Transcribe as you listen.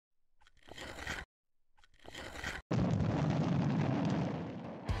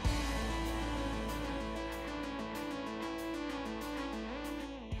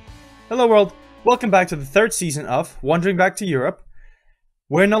Hello world, welcome back to the third season of Wandering Back to Europe.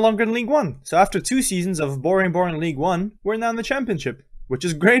 We're no longer in League 1, so after 2 seasons of boring League 1, we're now in the Championship, which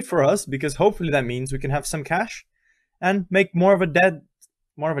is great for us because hopefully that means we can have some cash and make more of a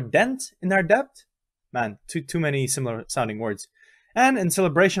dent in our debt. Man, too many similar sounding words. And in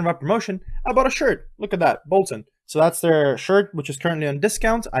celebration of our promotion, I bought a shirt. Look at that, Bolton. So that's their shirt, which is currently on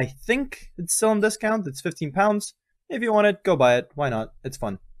discount. I think it's still on discount. It's £15. If you want it, go buy it. Why not? It's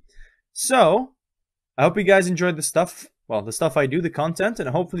fun. So, I hope you guys enjoyed the stuff. Well, the stuff I do, the content, and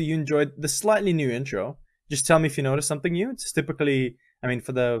hopefully you enjoyed the slightly new intro. Just tell me if you noticed something new. It's typically, I mean,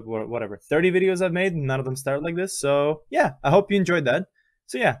 for the, whatever, 30 videos I've made, none of them start like this. So, yeah, I hope you enjoyed that.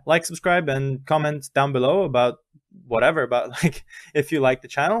 So, yeah, like, subscribe, and comment down below about whatever, about, like, if you like the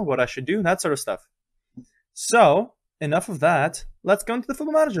channel, what I should do, that sort of stuff. So, enough of that. Let's go into the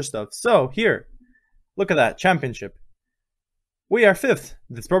Football Manager stuff. So, here, look at that, Championship. We are 5th.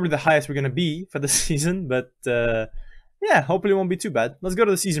 That's probably the highest we're going to be for this season, but yeah, hopefully it won't be too bad. Let's go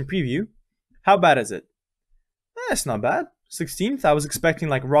to the season preview. How bad is it? It's not bad. 16th. I was expecting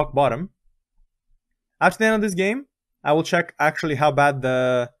like rock bottom. After the end of this game, I will check actually how bad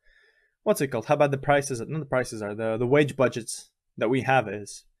the, what's it called? How bad the prices, not the prices are, the wage budgets that we have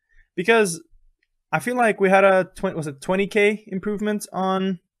is. Because I feel like we had a, was it 20k improvement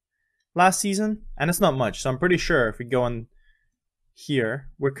on last season? And it's not much, so I'm pretty sure if we go on here,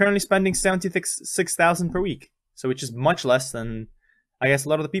 we're currently spending 76,000 per week, so which is much less than, I guess, a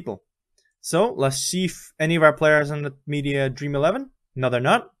lot of the people. So let's see if any of our players on the media Dream 11. No, they're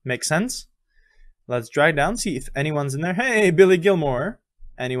not. Makes sense. Let's drag down, see if anyone's in there. Hey, Billy Gilmore.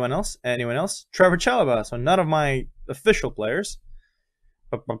 Anyone else? Anyone else? Trevor Chalobah. So none of my official players.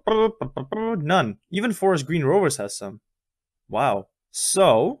 None. Even Forest Green Rovers has some. Wow.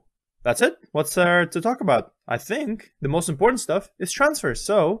 So that's it. What's there to talk about? I think the most important stuff is transfers.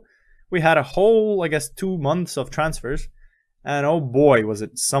 So we had a whole, I guess, 2 months of transfers. And oh boy, was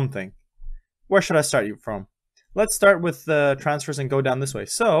it something. Where should I start you from? Let's start with the transfers and go down this way.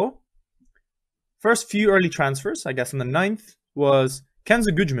 So, first few early transfers, I guess on the 9th, was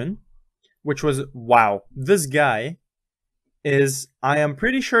Kenzo Gudjman, which was, wow. This guy is, I am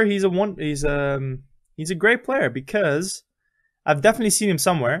pretty sure he's a great player because I've definitely seen him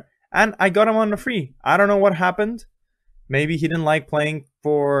somewhere. And I got him on a free. I don't know what happened. Maybe he didn't like playing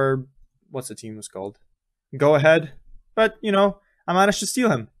for, what's the team was called? Go Ahead. But, you know, I managed to steal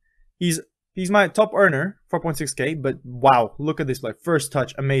him. He's my top earner, 4.6k. But wow, look at this play. First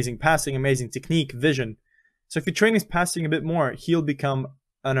touch, amazing passing, amazing technique, vision. So if you train his passing a bit more, he'll become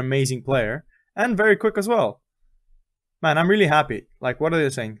an amazing player. And very quick as well. Man, I'm really happy. Like, what are they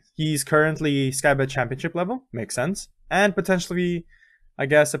saying? He's currently Skybet Championship level. Makes sense. And potentially, I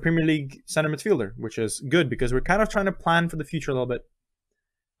guess, a Premier League center midfielder, which is good because we're kind of trying to plan for the future a little bit.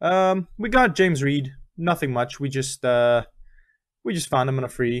 We got James Reed, nothing much. We just found him on a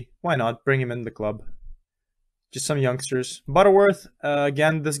free. Why not? Bring him in the club. Just some youngsters. Butterworth,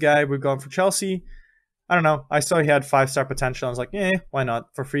 again, this guy, we've gone for Chelsea. I don't know. I saw he had 5-star potential. I was like, why not?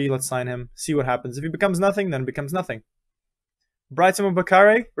 For free, let's sign him. See what happens. If he becomes nothing, then it becomes nothing. Brighton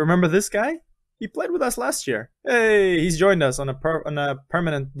Bakare, remember this guy? He played with us last year. Hey, he's joined us on a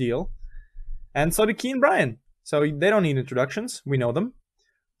permanent deal. And so did Keane Bryan. So they don't need introductions. We know them.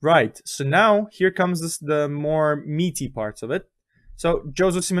 Right. So now here comes the more meaty parts of it. So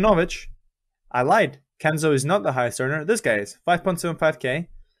Joseph Simonovic. I lied. Kenzo is not the highest earner. This guy is 5.75k.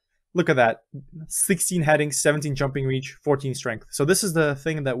 Look at that. 16 heading, 17 jumping reach, 14 strength. So this is the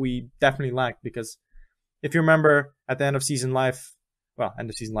thing that we definitely lacked because if you remember at the end of season life, well, end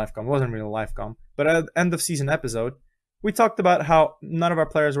of season live com wasn't really a live com, but at the end of season episode, we talked about how none of our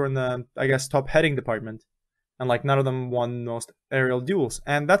players were in the, I guess, top heading department, and like none of them won most aerial duels,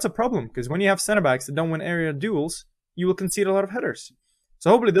 and that's a problem because when you have center backs that don't win aerial duels, you will concede a lot of headers. So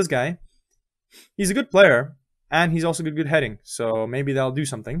hopefully this guy, he's a good player, and he's also good heading, so maybe that'll do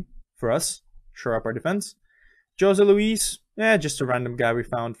something for us, shore up our defense. Jose Luis, just a random guy we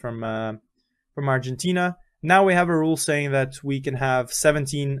found from Argentina. Now we have a rule saying that we can have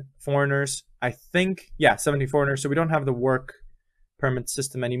 17 foreigners. I think, 17 foreigners. So we don't have the work permit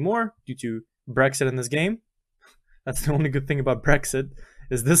system anymore due to Brexit in this game. That's the only good thing about Brexit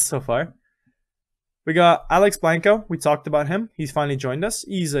is this so far. We got Alex Blanco. We talked about him. He's finally joined us.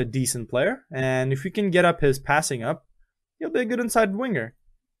 He's a decent player. And if we can get up his passing up, he'll be a good inside winger.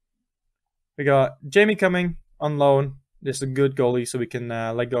 We got Jamie Cumming on loan. Just a good goalie so we can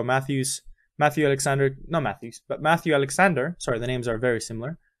let go of Matthew Alexander, sorry, the names are very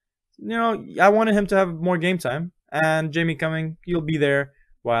similar. You know, I wanted him to have more game time, and Jamie Cumming, he'll be there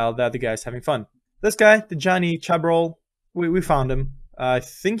while the other guy's having fun. This guy, the Johnny Chabrol, we found him. I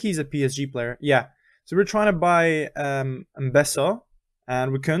think he's a PSG player. Yeah. So we're trying to buy Mbesso,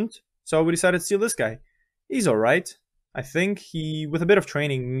 and we couldn't. So we decided to steal this guy. He's alright. I think with a bit of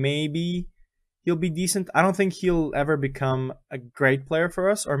training, maybe he'll be decent. I don't think he'll ever become a great player for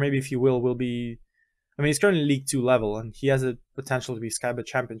us, or maybe if he will be. I mean, he's currently League 2 level, and he has a potential to be Skybet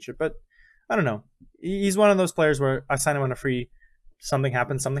Championship, but I don't know. He's one of those players where I sign him on a free, something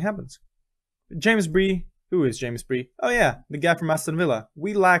happens, something happens. James Bree. Who is James Bree? Oh yeah, the guy from Aston Villa.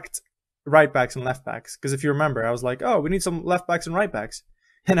 We lacked right backs and left backs, because if you remember, I was like, oh, we need some left backs and right backs.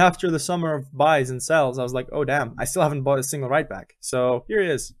 And after the summer of buys and sells, I was like, oh damn, I still haven't bought a single right back. So here he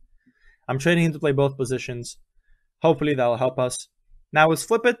is. I'm training him to play both positions. Hopefully that'll help us. Now let's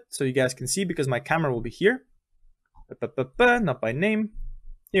flip it so you guys can see, because my camera will be here. Not by name.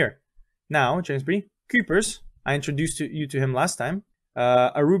 Here. Now, James Bree. Keepers. I introduced you to him last time.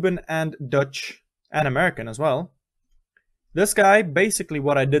 Aruban and Dutch and American as well. This guy, basically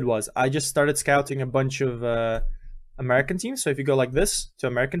what I did was I just started scouting a bunch of American teams. So if you go like this to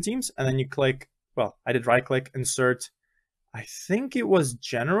American teams, and then you click, well, I did right click, insert, I think it was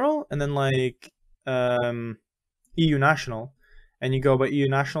general, and then like EU national, and you go by EU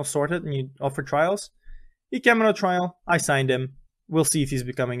national, sort it, and you offer trials. He came on a trial, I signed him. We'll see if he's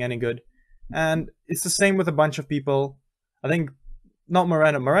becoming any good. And it's the same with a bunch of people. I think not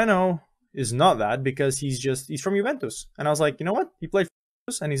Moreno. Moreno is not that, because he's from Juventus. And I was like, you know what? He played for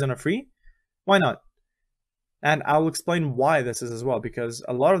Juventus and he's on a free. Why not? And I'll explain why this is as well, because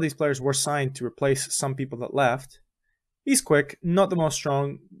a lot of these players were signed to replace some people that left. He's quick, not the most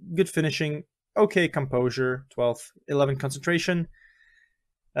strong, good finishing, okay composure, 12th, 11 concentration.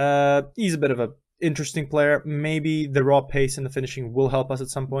 He's a bit of an interesting player. Maybe the raw pace and the finishing will help us at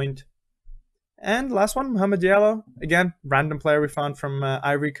some point. And last one, Mohamed Diallo. Again, random player we found from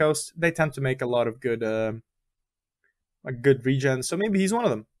Ivory Coast. They tend to make a lot of good regen, so maybe he's one of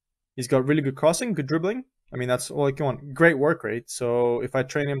them. He's got really good crossing, good dribbling. I mean, that's all you want. Great work rate. So if I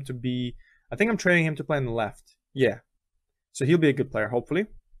train him to be... I think I'm training him to play on the left. Yeah. So he'll be a good player, hopefully.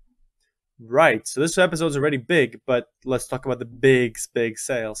 Right, so this episode's already big, but let's talk about the big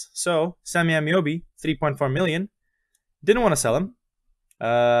sales. So, Sammy Amiobi, 3.4 million. Didn't want to sell him.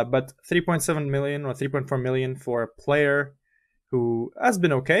 But 3.7 million or 3.4 million for a player who has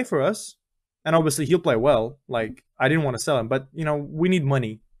been okay for us. And obviously he'll play well. Like, I didn't want to sell him, but, you know, we need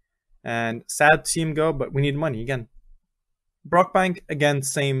money. And sad to see him go, but we need money again. Brockbank, again,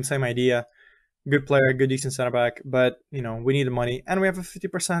 same idea. Good player, good decent center back, but, you know, we need the money. And we have a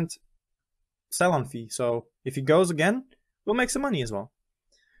 50% sell-on fee. So if he goes again, we'll make some money as well.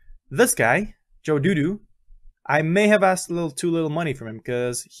 This guy, Joe Dudu, I may have asked too little money from him,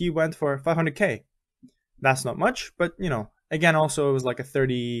 because he went for 500k. That's not much, but, you know, again, also it was like a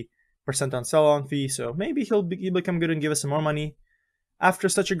 30% on sell-on fee, so maybe he'll become good and give us some more money. After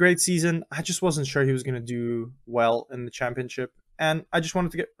such a great season, I just wasn't sure he was going to do well in the championship, and I just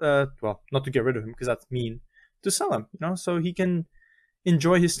wanted to get, well, not to get rid of him, because that's mean, to sell him, you know, so he can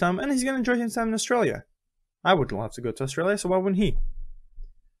enjoy his time, and he's going to enjoy his time in Australia. I would love to go to Australia, so why wouldn't he?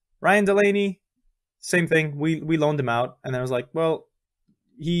 Ryan Delaney, same thing. We loaned him out, and I was like, well,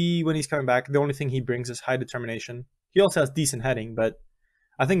 when he's coming back, the only thing he brings is high determination. He also has decent heading, but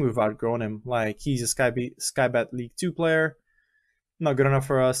I think we've outgrown him. Like, he's a Skybet League 2 player, not good enough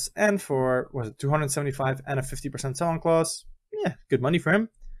for us, and for, was it 275 and a 50% sell-on clause? Yeah, good money for him.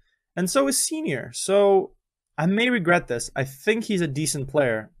 And so is Senior. So I may regret this. I think he's a decent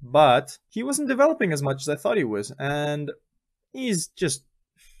player, but he wasn't developing as much as I thought he was, and he's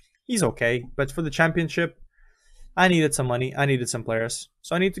okay. But for the championship, I needed some money. I needed some players.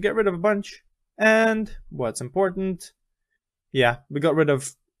 So I need to get rid of a bunch. And what's important, yeah, we got rid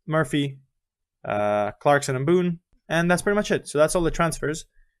of Murphy, Clarkson, and Boone. And that's pretty much it. So that's all the transfers.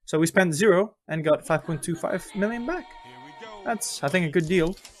 So we spent 0 and got 5.25 million back. That's, I think, a good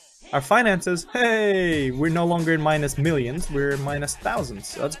deal. Our finances, hey, we're no longer in minus millions. We're minus thousands.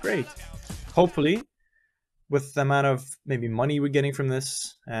 So that's great. Hopefully, with the amount of maybe money we're getting from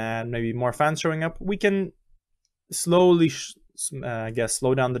this and maybe more fans showing up, we can slowly, I guess,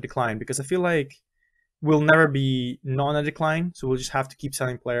 slow down the decline, because I feel like we'll never be on a decline. So we'll just have to keep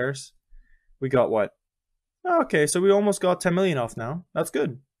selling players. We got what? Okay, so we almost got 10 million off now. That's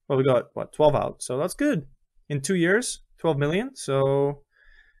good. Well, we got, what, 12 out. So that's good. In 2 years, 12 million. So,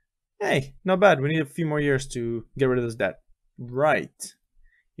 hey, not bad. We need a few more years to get rid of this debt. Right.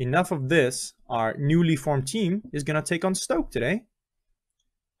 Enough of this. Our newly formed team is going to take on Stoke today.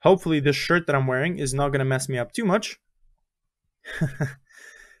 Hopefully this shirt that I'm wearing is not going to mess me up too much.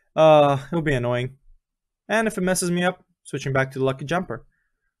 It'll be annoying. And if it messes me up, switching back to the lucky jumper.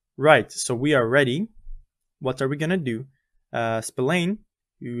 Right, so we are ready. What are we going to do? Spillane,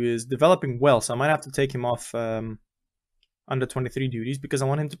 who is developing well, so I might have to take him off under 23 duties because I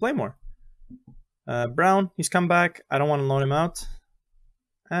want him to play more. Brown, he's come back. I don't want to loan him out.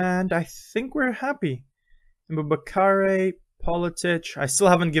 And I think we're happy. Mbubakare, Politic. I still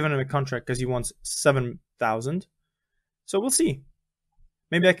haven't given him a contract because he wants 7,000. So we'll see.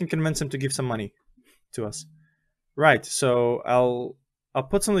 Maybe I can convince him to give some money to us. Right, so I'll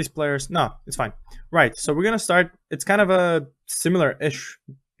put some of these players. No, it's fine. Right, so we're going to start. It's kind of a similar-ish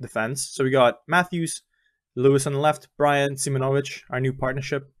defense. So we got Matthews, Lewis on the left, Brian, Simonovic, our new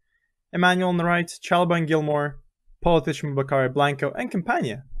partnership. Emmanuel on the right, Chalaba and Gilmore, Politic, Mbubakare, Blanco, and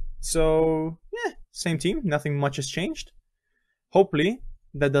Campagna. So, yeah, same team. Nothing much has changed. Hopefully,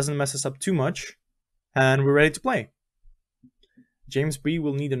 that doesn't mess us up too much. And we're ready to play. James B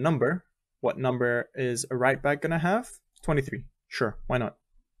will need a number. What number is a right back going to have? 23. Sure, why not?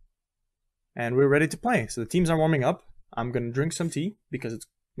 And we're ready to play. So the teams are warming up. I'm going to drink some tea because it's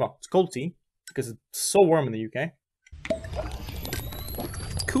cold tea because it's so warm in the UK.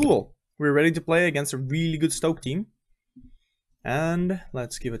 Cool. We're ready to play against a really good Stoke team. And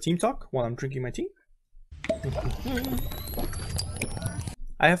let's give a team talk while I'm drinking my tea.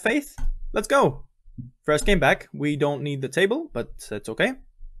 I have faith. Let's go. First game back. We don't need the table, but it's okay.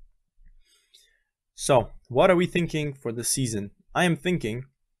 So, what are we thinking for the season? I am thinking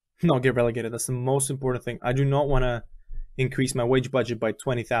not get relegated. That's the most important thing. I do not want to increase my wage budget by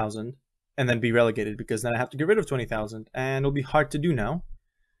 20,000 and then be relegated because then I have to get rid of 20,000 and it'll be hard to do now.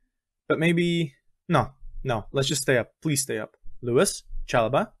 But maybe no. Let's just stay up. Please stay up. Lewis,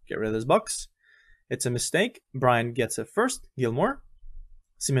 Chalaba, get rid of this box. It's a mistake. Brian gets it first. Gilmore,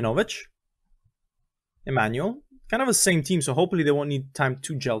 Simonovic, Emmanuel. Kind of the same team, so hopefully they won't need time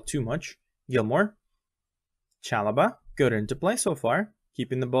to gel too much. Gilmore, Chalaba, good interplay so far.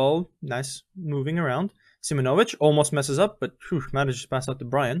 Keeping the ball nice, moving around. Simonovic almost messes up, but manages to pass out to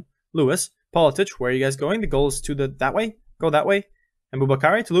Brian. Lewis, Politic, where are you guys going? The goal is to that way. Go that way. And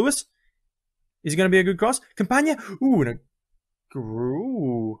Mbubakare to Lewis. Is it going to be a good cross? Campagna.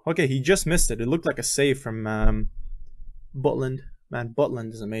 Okay, he just missed it. It looked like a save from Butland. Man,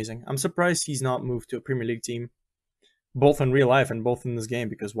 Butland is amazing. I'm surprised he's not moved to a Premier League team. Both in real life and both in this game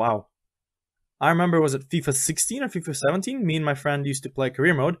because, wow. I remember, was it FIFA 16 or FIFA 17? Me and my friend used to play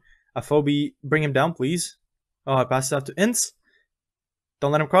career mode. Afobe, bring him down, please. Oh, I passed it out to Ince.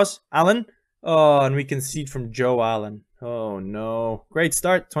 Don't let him cross. Allen. Oh, and we concede from Joe Allen. Oh, no. Great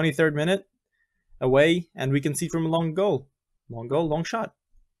start. 23rd minute. Away. And we concede from a long goal. Long goal, long shot.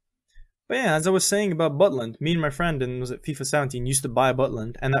 But yeah, as I was saying about Butland, me and my friend in was it FIFA 17 used to buy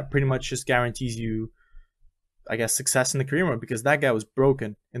Butland, and that pretty much just guarantees you, I guess, success in the career mode because that guy was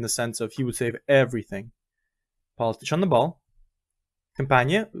broken in the sense of he would save everything. Politic on the ball.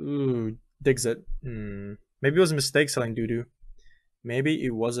 Campagna, digs it. Maybe it was a mistake selling doo-doo. Maybe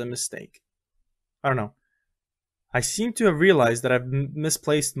it was a mistake. I don't know. I seem to have realized that I've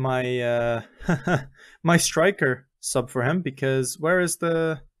misplaced my my striker sub for him because where is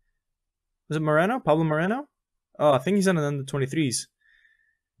the... Was it Moreno? Pablo Moreno? Oh, I think he's on the under 23s.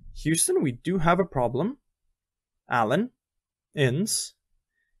 Houston, we do have a problem. Allen. Inns.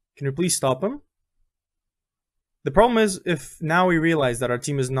 Can you please stop him? The problem is, if now we realize that our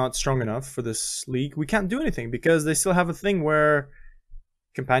team is not strong enough for this league, we can't do anything because they still have a thing where...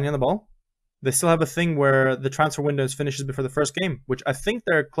 Campagna on the ball. They still have a thing where the transfer window finishes before the first game, which I think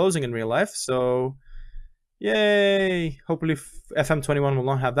they're closing in real life, so... Yay! Hopefully FM20 will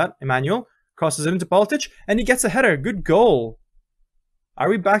not have that. Emmanuel crosses it into Politic, and he gets a header. Good goal. Are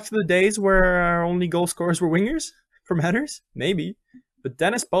we back to the days where our only goal scorers were wingers from headers? Maybe. But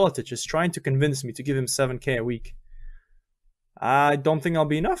Dennis Politic is trying to convince me to give him 7k a week. I don't think I'll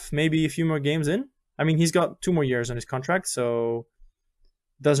be enough. Maybe a few more games in. I mean, he's got 2 more years on his contract, so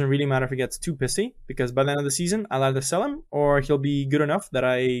it doesn't really matter if he gets too pissy, because by the end of the season, I'll either sell him, or he'll be good enough that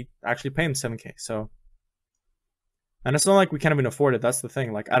I actually pay him 7k, so... And it's not like we can't even afford it. That's the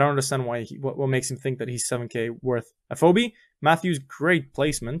thing. Like, I don't understand why what makes him think that he's 7k worth. Afobe, Matthews, great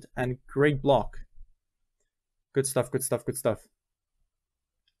placement and great block. Good stuff, good stuff, good stuff.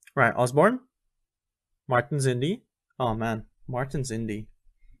 Right, Osborne. Martins Indy. Oh, man. Martins Indy.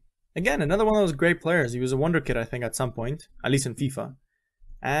 Again, another one of those great players. He was a wonder kid, I think, at some point. At least in FIFA.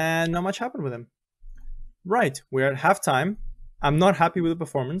 And not much happened with him. Right, we're at halftime. I'm not happy with the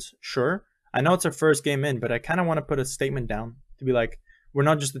performance, sure. I know it's our first game in, but I kind of want to put a statement down to be like, we're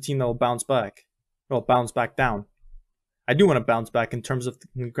not just a team that will bounce back. Well, bounce back down. I do want to bounce back in terms of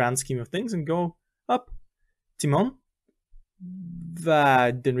the grand scheme of things and go up. Timon.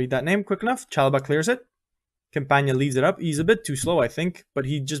 Didn't read that name quick enough. Chalaba clears it. Campagna leaves it up. He's a bit too slow, I think, but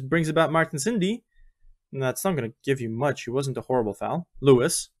he just brings it back Martin Cindy. And that's not going to give you much. It wasn't a horrible foul.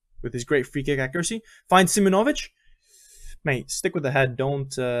 Lewis, with his great free kick accuracy, finds Simonovic. Mate, stick with the head.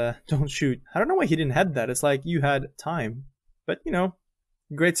 Don't shoot. I don't know why he didn't head that. It's like you had time. But, you know,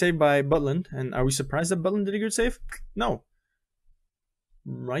 great save by Butland. And are we surprised that Butland did a good save? No.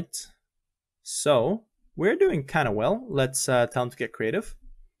 Right. So, we're doing kind of well. Let's tell him to get creative.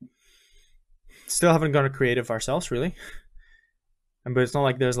 Still haven't gone creative ourselves, really. But it's not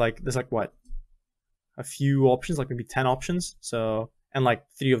like there's like what? A few options, like maybe 10 options. So, and like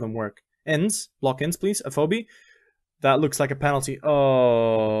 3 of them work. Ends. Block ends, please. Afobe. That looks like a penalty.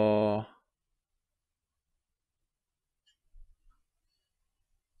 Oh.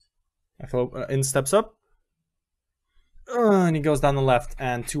 In steps up. And he goes down the left.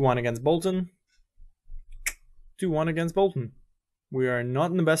 And 2-1 against Bolton. 2-1 against Bolton. We are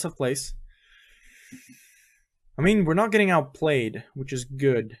not in the best of place. I mean, we're not getting outplayed, which is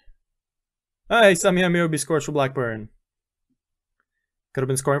good. Hey, Sami Amiobi scores for Blackburn. Could have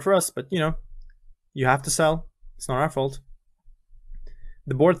been scoring for us, but you know, you have to sell. It's not our fault.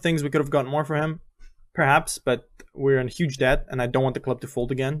 The board thinks we could have gotten more for him, perhaps, but we're in huge debt, and I don't want the club to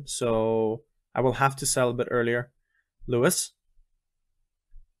fold again, so I will have to sell a bit earlier. Lewis.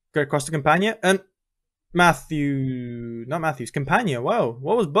 Get across to Campagna, and Campagna. Wow,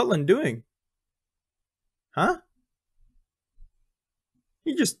 what was Butland doing? Huh?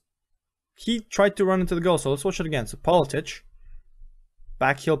 He tried to run into the goal, so let's watch it again. So Politic.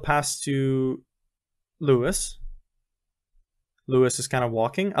 Backheel pass to Lewis. Lewis is kind of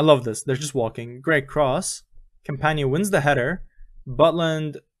walking. I love this. They're just walking. Great cross. Campagna wins the header.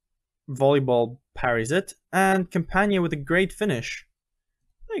 Butland volleyball parries it. And Campagna with a great finish.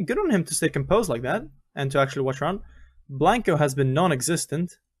 Hey, good on him to stay composed like that. And to actually watch around. Blanco has been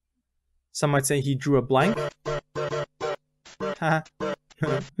non-existent. Some might say he drew a blank.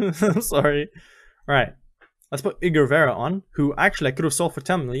 Sorry. Alright. Let's put Igor Vera on, who actually I could have sold for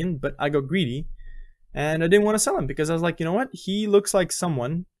 10 million, but I got greedy. And I didn't want to sell him because I was like, you know what? He looks like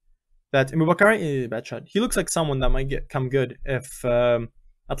someone that... bad shot. He looks like someone that might come good if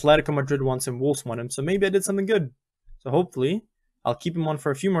Atletico Madrid wants him, Wolves want him. So maybe I did something good. So hopefully, I'll keep him on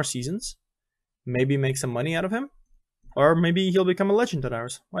for a few more seasons. Maybe make some money out of him. Or maybe he'll become a legend at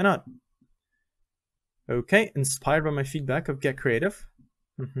ours. Why not? Okay, inspired by my feedback of Get Creative.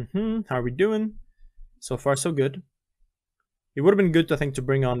 How are we doing? So far, so good. It would have been good, I think, to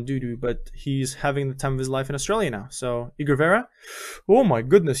bring on Dudu, but he's having the time of his life in Australia now. So, Igor Vera. Oh my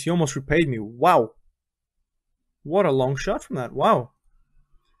goodness, he almost repaid me. Wow. What a long shot from that. Wow.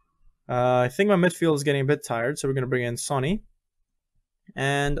 I think my midfield is getting a bit tired, so we're going to bring in Sonny.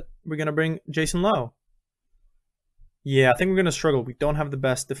 And we're going to bring Jason Lowe. Yeah, I think we're going to struggle. We don't have the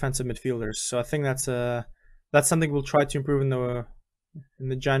best defensive midfielders, so I think that's something we'll try to improve in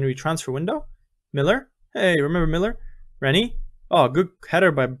the January transfer window. Miller. Hey, remember Miller? Rennie. Oh, good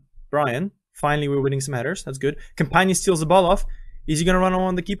header by Brian. Finally, we're winning some headers. That's good. Campagna steals the ball off. Is he going to run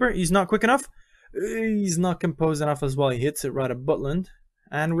on the keeper? He's not quick enough. He's not composed enough as well. He hits it right at Butland.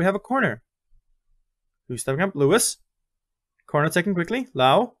 And we have a corner. Who's stepping up? Lewis. Corner taken quickly.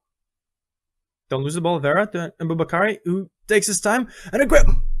 Lau. Don't lose the ball. Vera to Mbubakari, who takes his time. And a grip.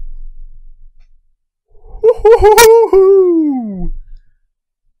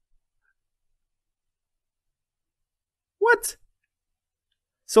 What?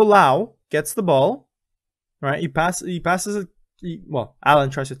 So Lau gets the ball. Right? He passes it. Well, Alan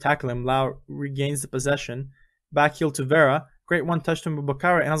tries to tackle him. Lau regains the possession. Back heel to Vera. Great one touch to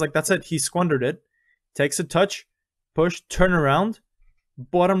Mbubakari. And I was like, that's it. He squandered it. Takes a touch. Push. Turn around.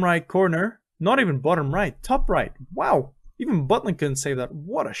 Bottom right corner. Not even bottom right. Top right. Wow. Even Butland couldn't save that.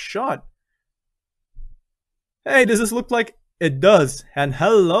 What a shot. Hey, does this look like... It does. And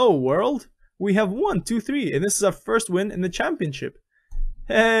hello, world. We have 1, 2, 3. And this is our first win in the championship.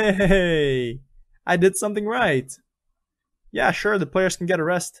 Hey. I did something right. Yeah, sure. The players can get a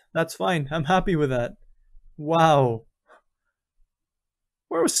rest. That's fine. I'm happy with that. Wow.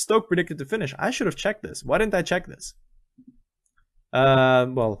 Where was Stoke predicted to finish? I should have checked this. Why didn't I check this?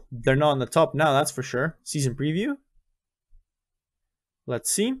 Well, they're not on the top now, that's for sure. Season preview.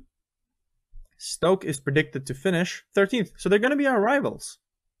 Let's see. Stoke is predicted to finish 13th. So they're going to be our rivals.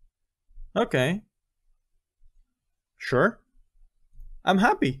 Okay. Sure. I'm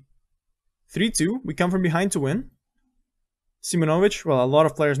happy. 3-2. We come from behind to win. Simonovic, well, a lot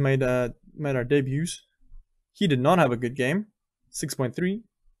of players made our debuts. He did not have a good game. 6.3.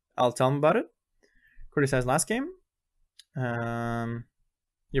 I'll tell him about it. Criticized last game.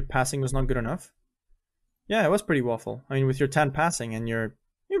 Your passing was not good enough. Yeah, it was pretty waffle. I mean, with your 10 passing and your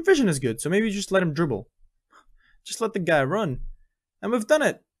vision is good, so maybe just let him dribble. Just let the guy run. And we've done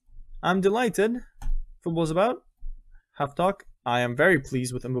it. I'm delighted. football is about. Half talk. I am very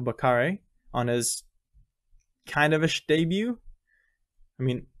pleased with Mbubakare on his kind of ish debut. I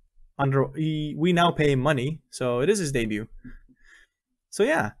mean, we now pay money, so it is his debut. So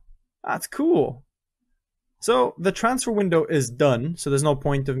yeah, that's cool. So the transfer window is done, so there's no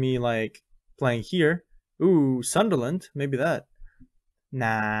point of me like playing here. Ooh, Sunderland, maybe that.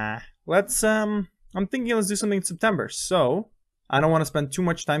 Nah, let's I'm thinking let's do something in September. So I don't want to spend too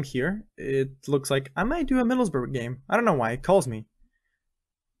much time here. It looks like I might do a Middlesbrough game. I don't know why it calls me.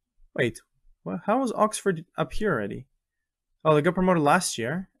 Wait, how was Oxford up here already? Oh, they got promoted last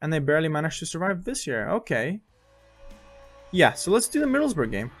year, and they barely managed to survive this year. Okay. Yeah, so let's do the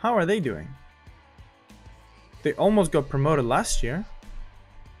Middlesbrough game. How are they doing? They almost got promoted last year.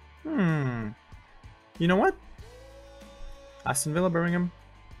 You know what? Aston Villa, Birmingham.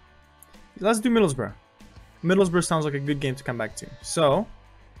 Let's do Middlesbrough. Middlesbrough sounds like a good game to come back to. So,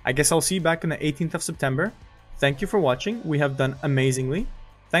 I guess I'll see you back on the 18th of September. Thank you for watching. We have done amazingly.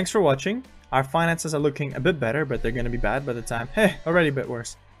 Thanks for watching. Our finances are looking a bit better, but they're going to be bad by the time... Hey, already a bit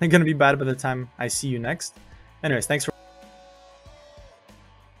worse. They're going to be bad by the time I see you next. Anyways, thanks for...